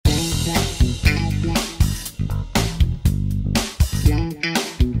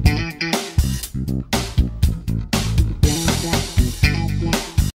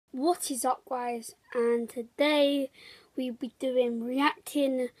What is up, guys? And today we'll be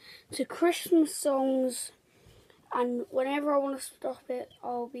reacting to Christmas songs, and whenever I want to stop it,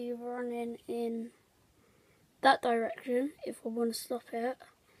 I'll be running in that direction if I want to stop it.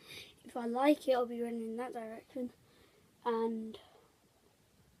 If I like it, I'll be running in that direction. And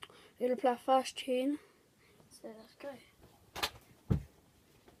we're going to play our first tune, so let's go.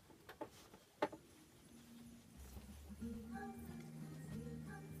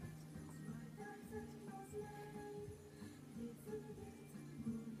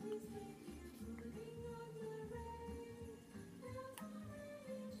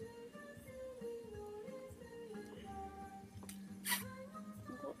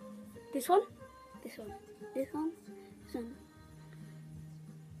 This one, this one, this one, this one.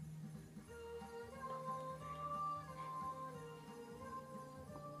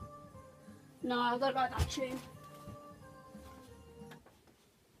 No, I don't like that tune.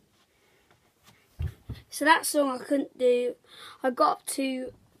 So that song I couldn't do. I got up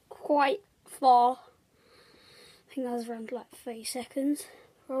to quite far. I think that was around like 30 seconds.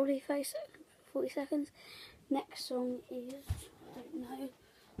 Probably 40 seconds. Next song is, I don't know.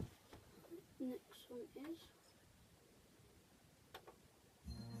 Next one is,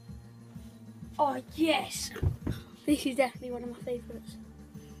 oh yes! This is definitely one of my favourites.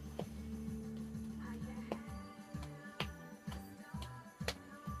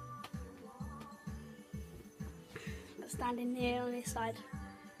 Standing here on this side.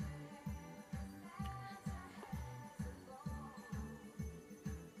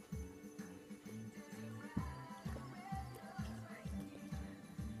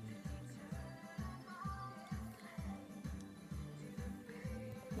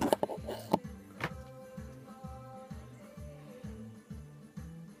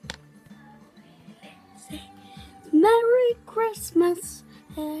 Merry Christmas,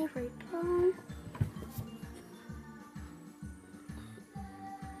 everyone.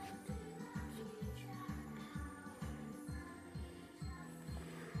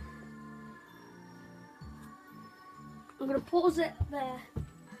 I'm going to pause it there.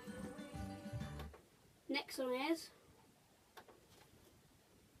 Next one is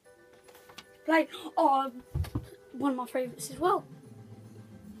play. Oh, one of my favourites as well.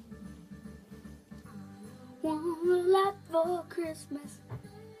 One light for Christmas.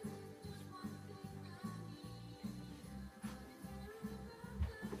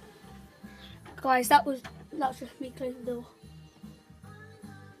 Guys, that was just me closing the door.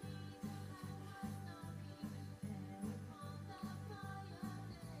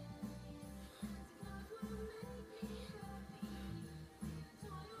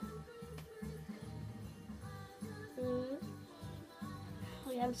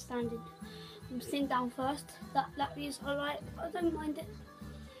 Oh yeah, I'm standing. I'm sitting down first. That is I like. I don't mind it.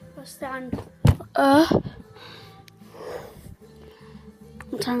 I'll stand. I'm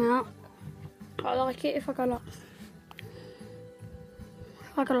turning out. I like it if I go like.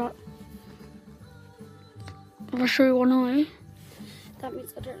 If I show you one eye, that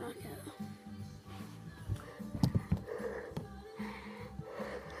means I don't like it.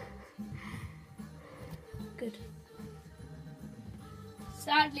 Good.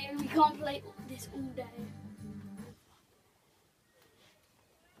 Sadly, we can't play this all day.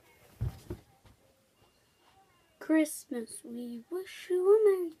 Christmas, we wish you a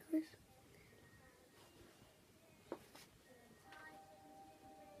Merry Christmas.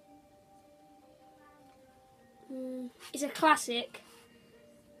 It's a classic,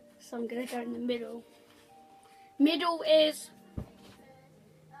 so I'm going to go in the middle. Middle is...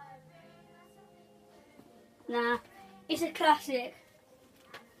 Nah, it's a classic.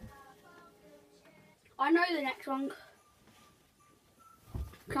 I know the next one.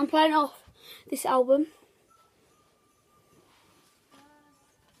 I'm playing off this album.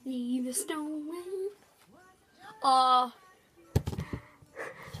 Leave the snowman. Oh,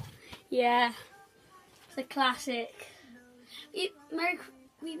 yeah, it's a classic. We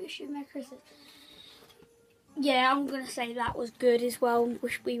wish you a Merry Christmas. Yeah, I'm gonna say that was good as well.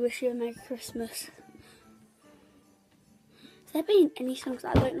 We wish you a Merry Christmas. Has there been any songs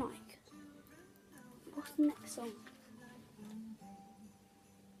that I don't like? What's the next song?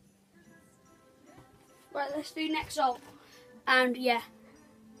 Right, let's do next song. And yeah.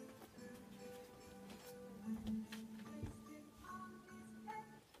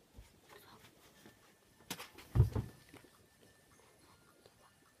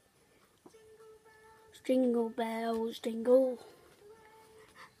 Jingle bells, jingle.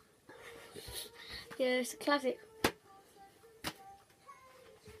 Yeah, it's a classic.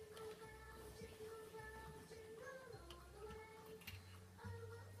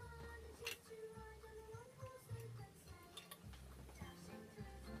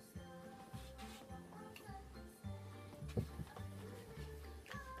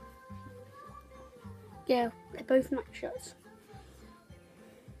 Yeah, they're both night shirts.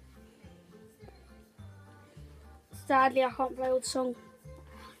 Sadly, I can't play all the song.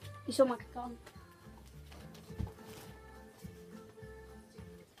 You saw my gun.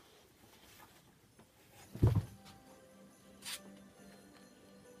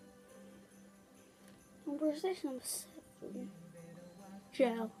 Number is this? Number 7.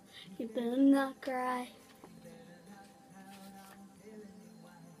 Joe, you better not cry.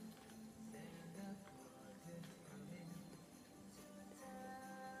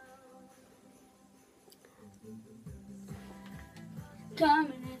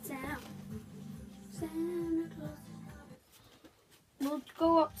 Coming in town, Santa Claus. We'll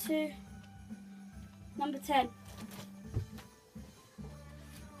go up to number 10.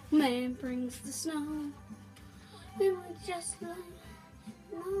 Man brings the snow, and we just like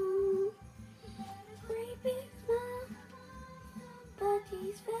no great big smile,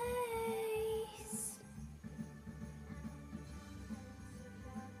 Buddy's face.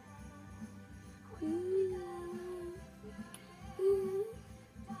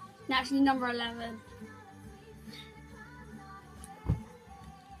 Actually, number 11.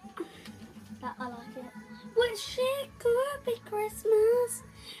 I like it. Wish it could be Christmas.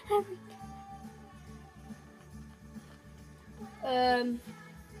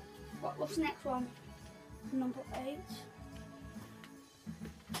 What's the next one? Number 8.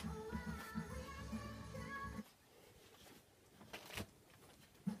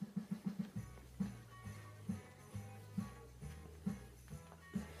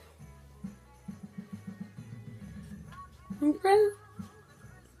 Okay.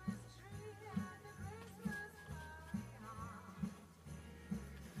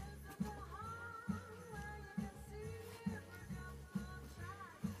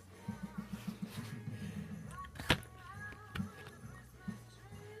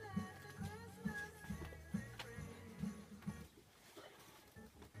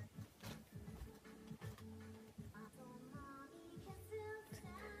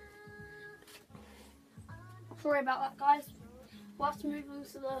 Sorry about that, guys. We'll have to move on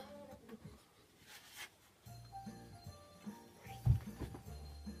to the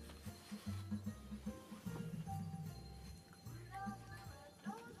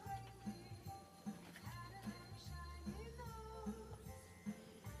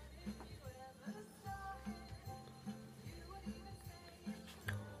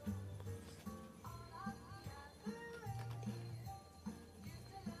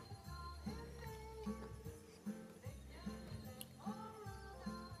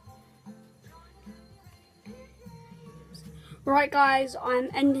Right, guys, I'm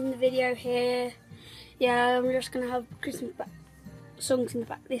ending the video here. Yeah, I'm just going to have Christmas songs in the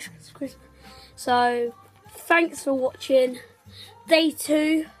back this Christmas. So, thanks for watching. Day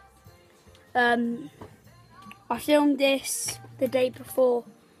 2. I filmed this the day before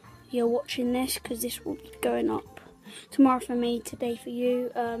you're watching this, because this will be going up tomorrow for me, today for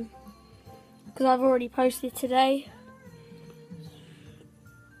you. Because I've already posted today.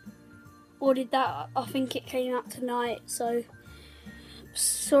 Ordered that, I think it came out tonight, so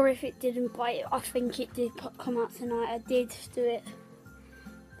sorry if it didn't, but I think it did come out tonight. I did do it.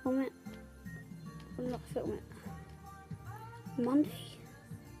 Film it? Or not film it? Monday?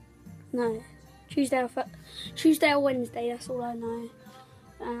 No, Tuesday or Wednesday, that's all I know.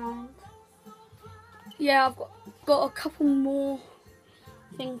 And yeah, I've got a couple more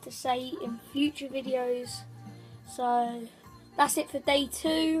things to say in future videos. So that's it for day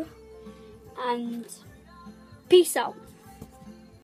 2. And peace out.